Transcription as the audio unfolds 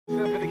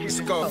Let's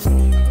go.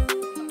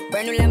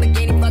 Brand new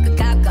Lamborghini, fuck a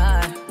cop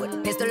car. With a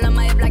pistol on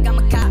my hip like I'm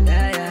a cop.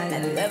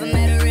 Have you ever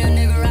met a real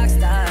nigga rock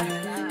star?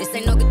 This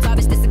ain't no guitar,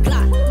 bitch, this a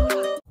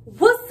Glock.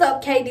 What's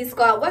up, KD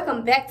Squad?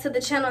 Welcome back to the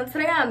channel.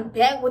 Today I'm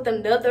back with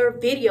another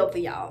video for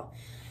y'all.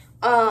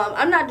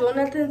 I'm not doing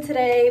nothing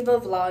today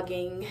but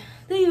vlogging.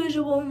 The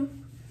usual.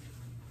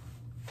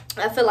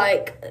 I feel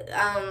like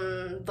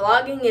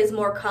vlogging is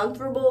more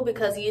comfortable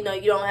because, you know,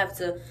 you don't have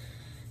to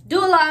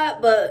do a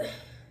lot but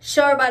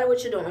show everybody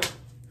what you're doing.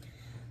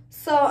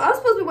 So I'm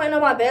supposed to be waiting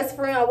on my best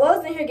friend. I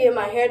was in here getting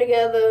my hair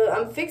together.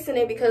 I'm fixing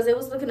it because it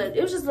was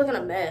just looking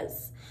a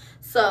mess.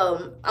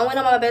 So I went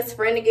on my best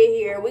friend to get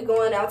here. We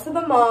going out to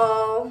the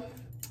mall.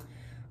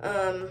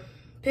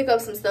 Pick up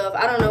some stuff.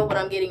 I don't know what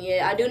I'm getting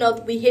yet. I do know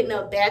we hitting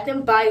up Bath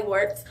and Body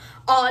Works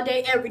all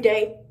day, every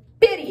day.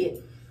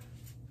 Period.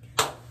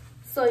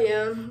 So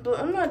yeah, but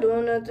I'm not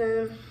doing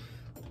nothing.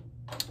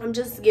 I'm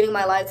just getting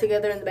my life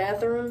together in the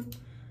bathroom.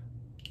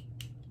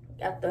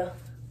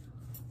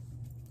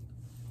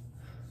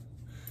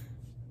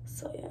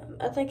 So yeah,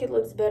 I think it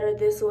looks better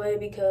this way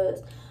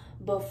because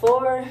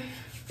before,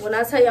 when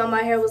I tell y'all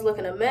my hair was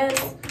looking a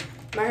mess,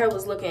 my hair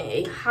was looking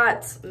a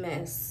hot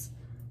mess.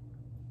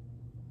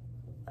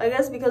 I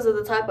guess because of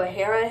the type of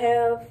hair I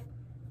have.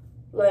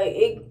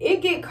 Like,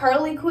 it get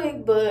curly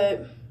quick,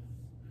 but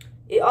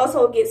it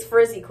also gets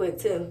frizzy quick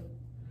too.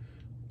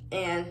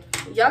 And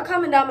y'all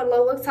comment down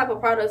below what type of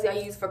products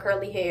y'all use for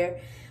curly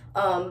hair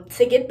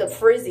to get the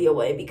frizzy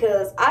away,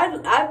 because I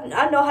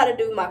know how to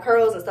do my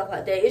curls and stuff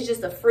like that. It's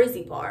just the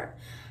frizzy part.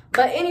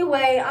 But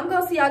anyway, I'm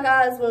gonna see y'all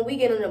guys when we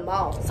get in the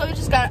mall. So I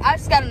just got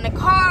in the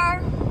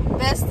car.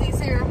 Bestie's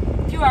here.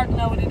 If you already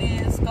know what it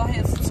is, go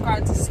ahead and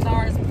subscribe to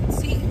Stars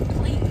Boutique,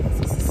 please.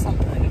 This is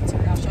something I need to.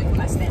 I'll show you when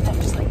I stand up,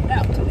 just like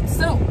that. I'll do it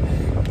soon.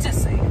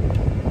 Just saying.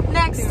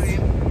 Next.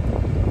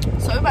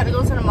 So we're about to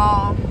go to the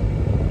mall.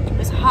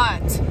 It's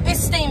hot.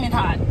 It's steaming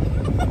hot.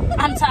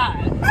 I'm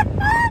tired. My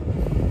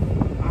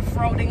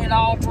throat ain't it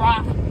all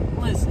dry.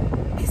 Listen,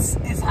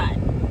 it's hot.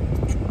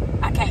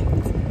 I cannot.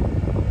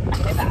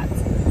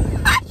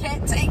 I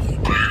can't take it.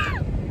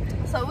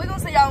 So we're gonna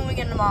see y'all when we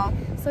get in the mall.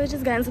 So we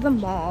just got into the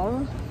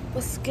mall.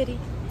 What's goody?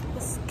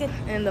 What's good?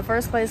 And the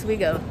first place we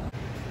go,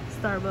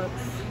 Starbucks.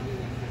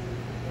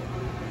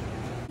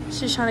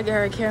 She's trying to get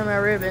her a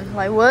caramel ribbon.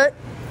 Like, what?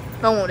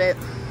 Don't want it.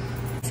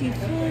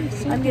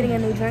 I'm getting a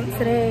new drink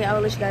today. I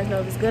will let you guys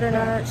know if it's good or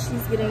not.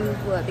 She's getting,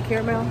 what, the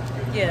caramel?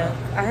 Yeah,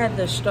 I had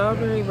the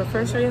strawberry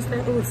refresher yesterday.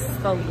 It was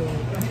so good.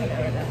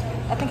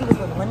 I think it was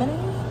with lemonade.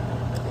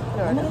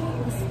 Lemonade? It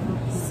was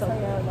so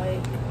good. Like,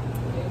 I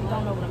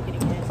don't know what I'm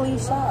getting yet.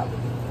 Please shop.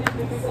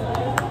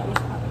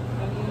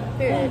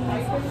 Period.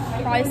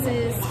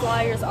 Prices,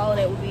 flyers, all of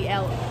that will be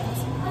out.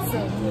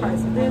 So,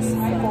 price of this,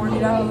 $40.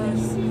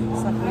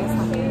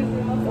 Something,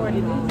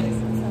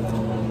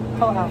 $40.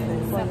 Whole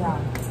outfit,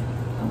 $40.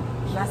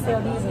 And I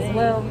sell these as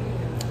well.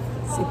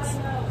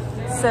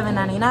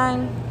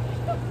 $7.99.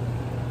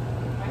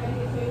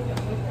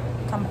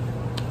 Come on.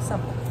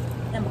 Simple.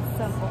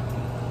 Simple.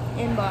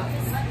 Inbox.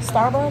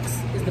 Starbucks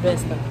is the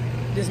best though.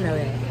 Just know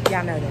that.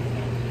 Y'all know that.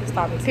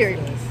 Starbucks. Period.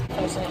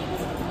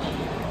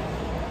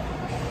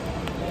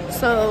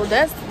 So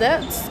that's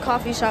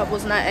coffee shop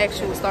was not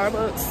actual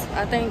Starbucks,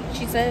 I think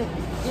she said.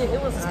 Yeah,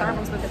 it was a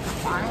Starbucks, but they're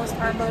combined with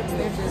Starbucks.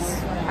 They're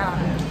just,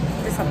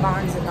 it's a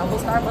Barnes and Noble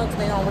Starbucks.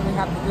 They don't really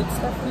have the good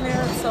stuff in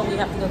there, so we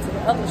have to go to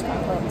the other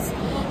Starbucks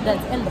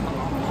that's in the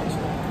mall,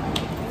 actually.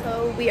 So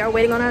we are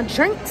waiting on our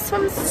drinks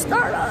from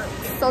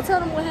Starbucks. So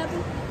tell them what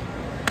happened.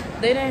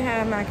 They didn't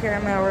have my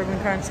caramel ribbon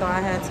crunch, so I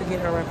had to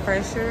get a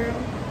refresher.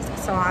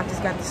 So I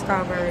just got the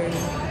strawberry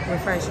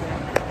refresher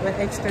with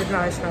extra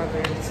dry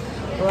strawberries,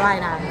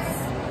 light ice.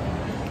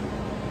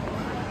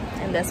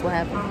 And that's what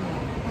happened.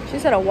 She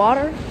said a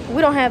water.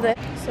 We don't have that.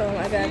 So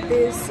I got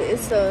this.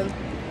 It's a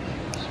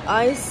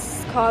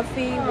iced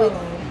coffee with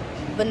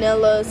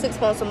vanilla,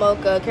 6 ounce of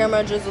mocha,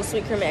 caramel drizzle,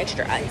 sweet cream, and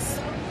extra ice.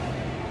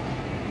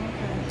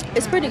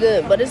 It's pretty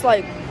good, but it's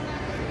like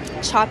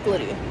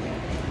chocolatey.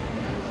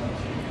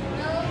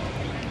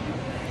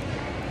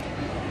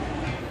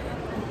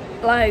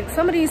 Like,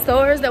 some of these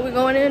stores that we're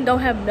going in don't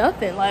have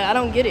nothing. Like, I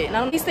don't get it. And I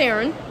don't be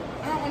staring.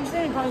 I don't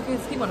understand. Probably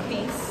because he want a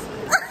piece.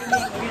 And you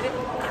ain't get it.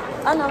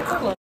 I know. It's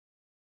okay.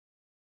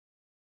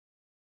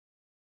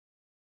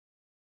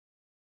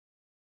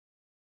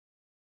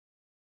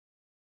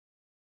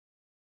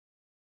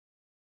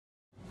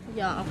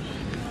 Y'all,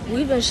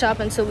 we've been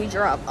shopping till we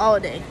drop all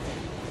day.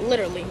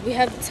 Literally, we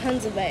have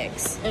tons of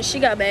bags. And she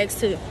got bags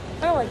too.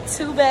 I got like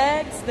 2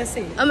 bags. Let's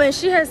see. I mean,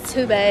 she has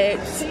 2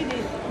 bags. She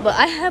did. But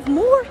I have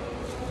more.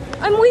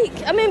 I'm weak.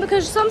 I mean,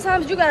 because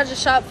sometimes you gotta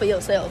just shop for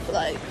yourself.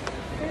 Like,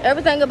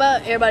 everything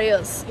about everybody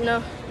else, you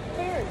know?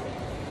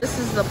 This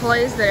is the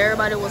place that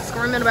everybody was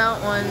screaming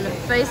about on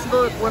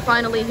Facebook. We're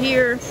finally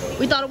here.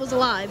 We thought it was a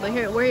lie, but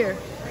here, we're here.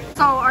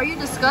 So, are you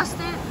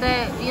disgusted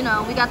that, you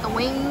know, we got the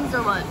wings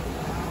or what?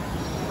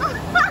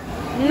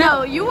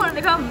 No, you wanted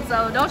to come,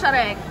 so don't try to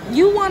act.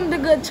 You wanted to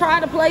go try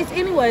the place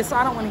anyway, so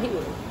I don't want to hear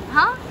it.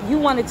 Huh? You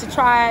wanted to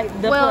try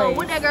the place.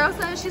 What that girl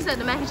said, she said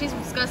the mac and cheese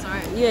was disgusting,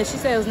 right? Yeah, she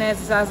said it was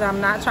nasty, so I said,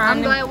 I'm not trying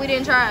I'm glad we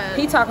didn't try it.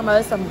 He talking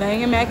about some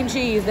banging mac and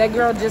cheese. That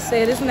girl just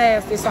said it's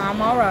nasty, so I'm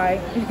all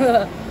right.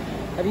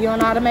 If you don't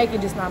know how to make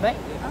it, just not bake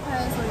it.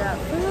 Okay, so we got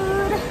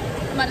food.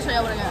 I'm about to show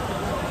y'all what I got.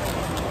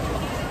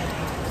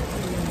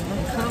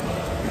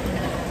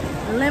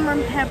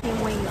 Lemon pepper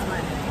wings,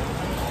 man.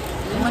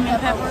 Lemon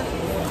pepper.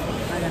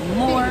 I got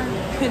more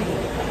pity.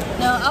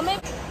 No, I'm in.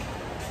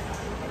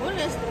 What is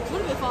this?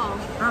 What did it fall?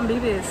 I'm be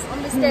this.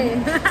 I'm just scared.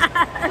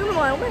 I'm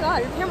like, oh my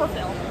god, your camera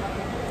fell.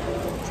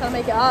 Trying to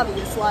make it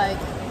obvious, like,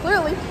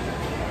 clearly.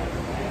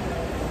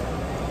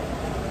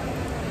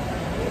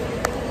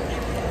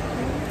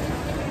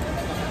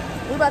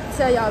 We're about to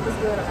tell y'all if it's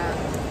good or not.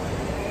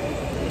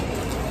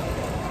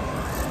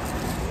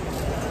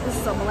 This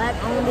is a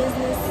black-owned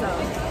business, so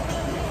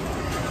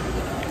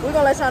we're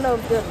gonna let y'all know if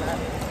it's good or not.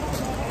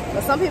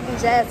 But some people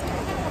jazz it.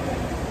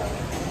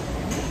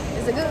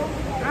 Is it good?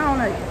 I don't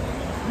know.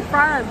 The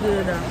fries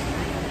good though.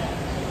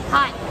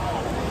 Hot.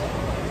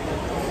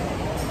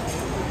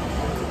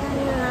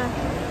 Yeah.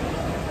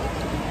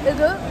 It's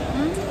good.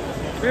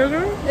 Real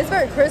good? It's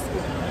very crispy.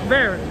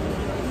 Very.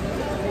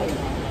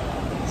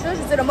 Sure,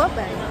 you did a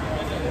mukbang.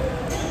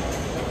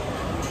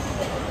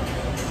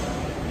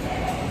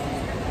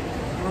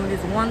 Only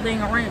this one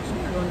thing of ranch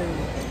I'm gonna do.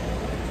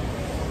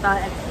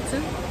 Thought extra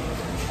two.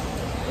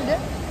 You did?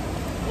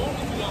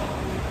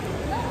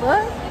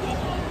 What?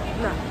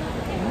 No.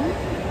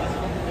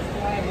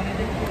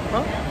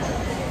 Huh?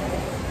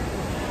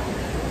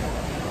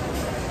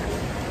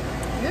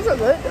 These are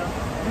good though.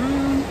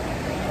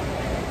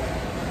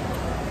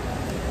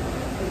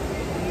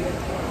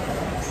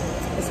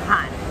 It's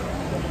hot.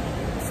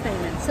 It's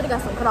steaming. Should have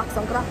got some crocs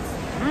on crocs.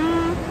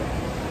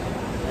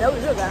 That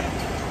was your guy.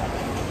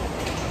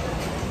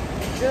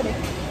 Really?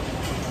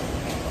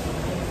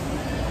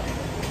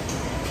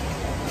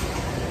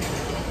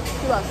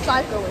 You got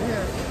psycho in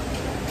here.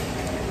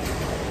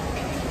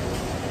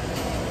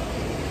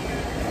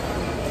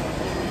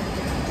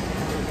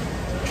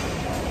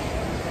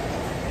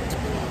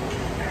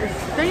 It's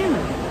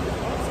steaming.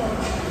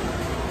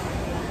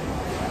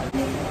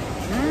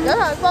 That's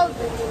how it's supposed to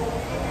be.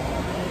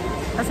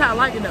 That's how I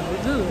like it though.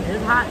 It's good.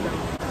 It's hot though.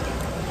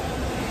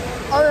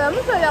 Oh yeah, let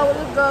me tell y'all what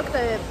this girl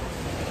said.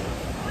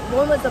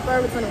 One was the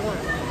Forever 21.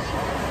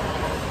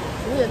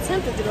 We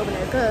attempted to go over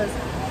there because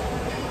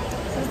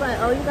she was like,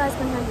 oh, you guys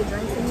can have your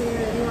drinks in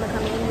here. If you want to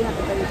come in, you have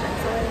to throw your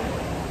drinks away.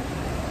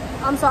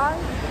 I'm sorry.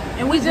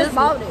 And we just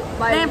bought it.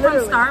 Like, and from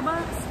literally.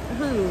 Starbucks?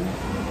 Who?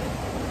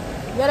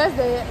 Yeah, that's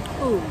dead.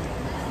 Who?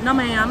 No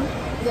ma'am.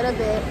 Yeah, that's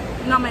dead.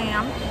 No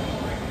ma'am.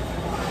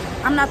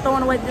 I'm not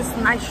throwing away this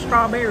nice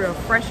strawberry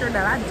refresher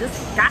that I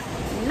just got.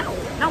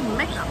 No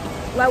ma'am.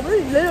 Like,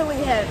 we literally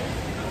had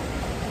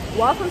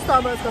walked from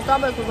Starbucks because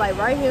Starbucks was like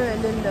right here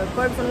and then the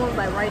Forever 21 was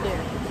like right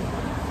there.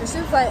 And she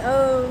was like,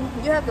 oh,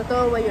 you have to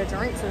throw away your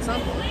drinks or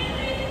something.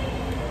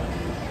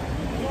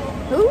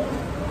 Who?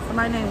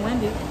 Somebody named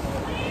Wendy.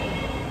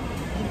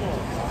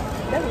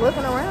 That's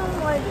looking around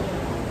like,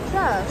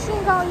 yeah, she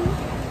didn't call you.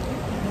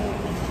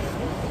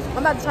 I'm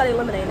about to try the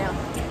lemonade now.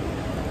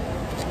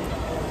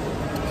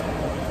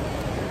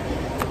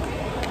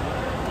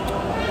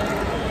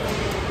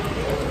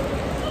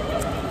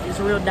 It's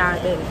real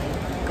diabetic.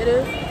 It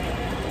is?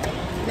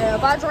 Now,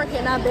 if I drink it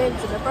and I beg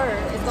to defer,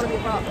 it's going to be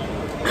a problem.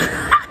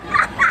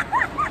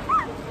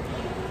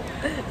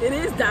 It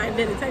is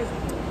diabetic taste.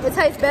 It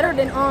tastes better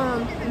than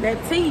That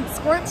tea.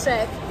 Scrimp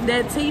Shack.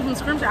 That tea from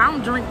Scrimp Shack. I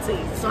don't drink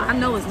tea, so I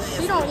know it's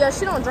nasty.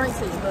 She don't drink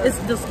tea, but It's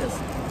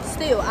disgusting.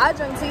 still, I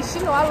drink tea. She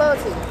know I love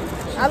tea.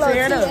 I love tea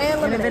Tear it up.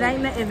 and And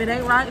lemonade. if it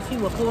ain't right, she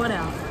will pour it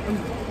out.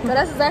 So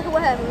that's exactly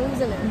what happened when we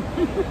was in there.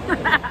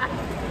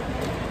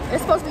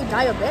 It's supposed to be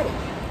diabetic.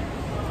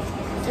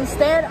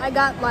 Instead, I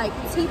got like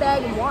tea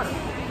bag and water.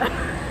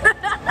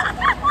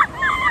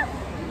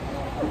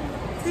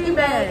 Tea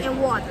bag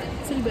and water.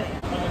 Tea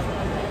bag.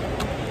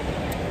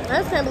 I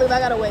just can't believe I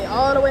gotta wait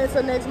all the way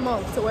until next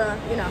month to where,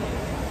 you know.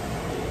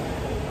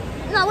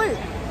 No, wait.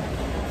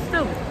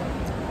 Stupid.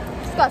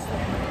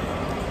 Disgusting.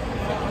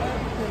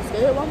 I'm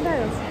scared one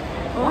days.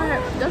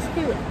 Alright, that's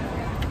cute.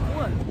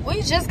 What?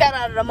 We just got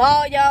out of the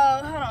mall,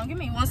 y'all. Hold on, give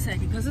me 1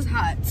 second, because it's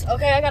hot.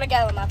 Okay, I gotta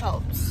gather my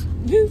thoughts.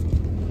 Ooh,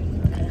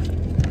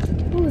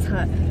 it's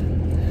hot.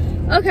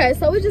 Okay,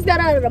 so we just got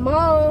out of the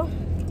mall.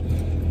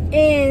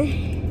 And,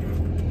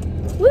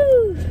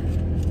 woo.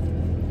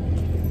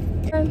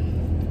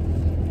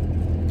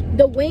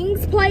 The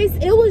wings place,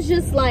 it was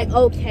just like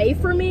okay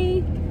for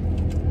me.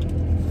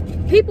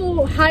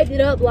 People hyped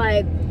it up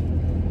like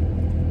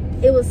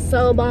it was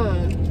so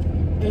bomb.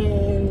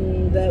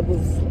 And that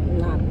was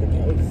not the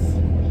case.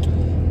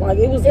 Like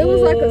it was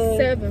like a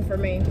 7 for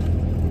me.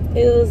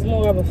 It was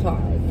more of a 5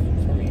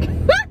 for me.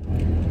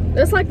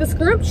 That's like the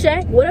Scrimp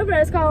Shack, whatever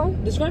that's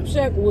called. The Scrimp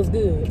Shack was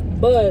good,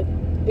 but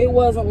it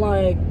wasn't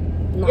like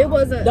It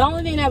wasn't. The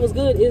only thing that was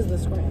good is the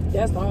scrimp.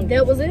 That's the only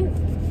That was it.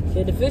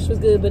 Yeah, the fish was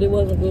good, but it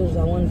wasn't good as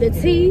I wanted The it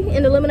to be. tea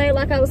and the lemonade,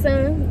 like I was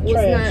saying, was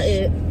Trash. not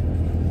it.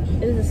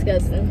 It was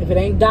disgusting. If it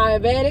ain't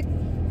diabetic,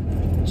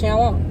 chow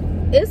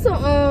on. It's a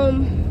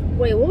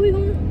wait, where we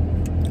going?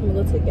 I'm gonna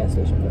go to the gas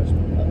station first.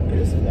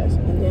 This is the gas,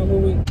 and then where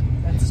we?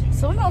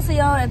 So we're gonna see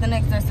y'all at the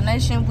next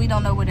destination. We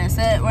don't know where that's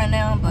at right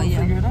now, but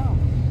yeah. Figure it out.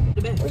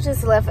 We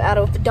just left out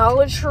of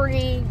Dollar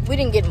Tree. We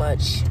didn't get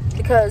much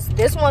because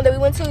this one that we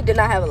went to did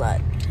not have a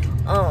lot.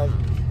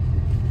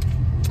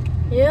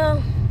 Yeah,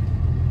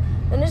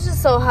 and it's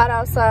just so hot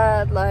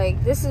outside.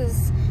 Like this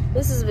is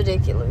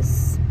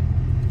ridiculous.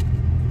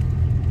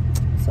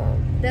 So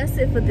that's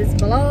it for this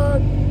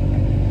vlog.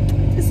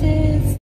 This is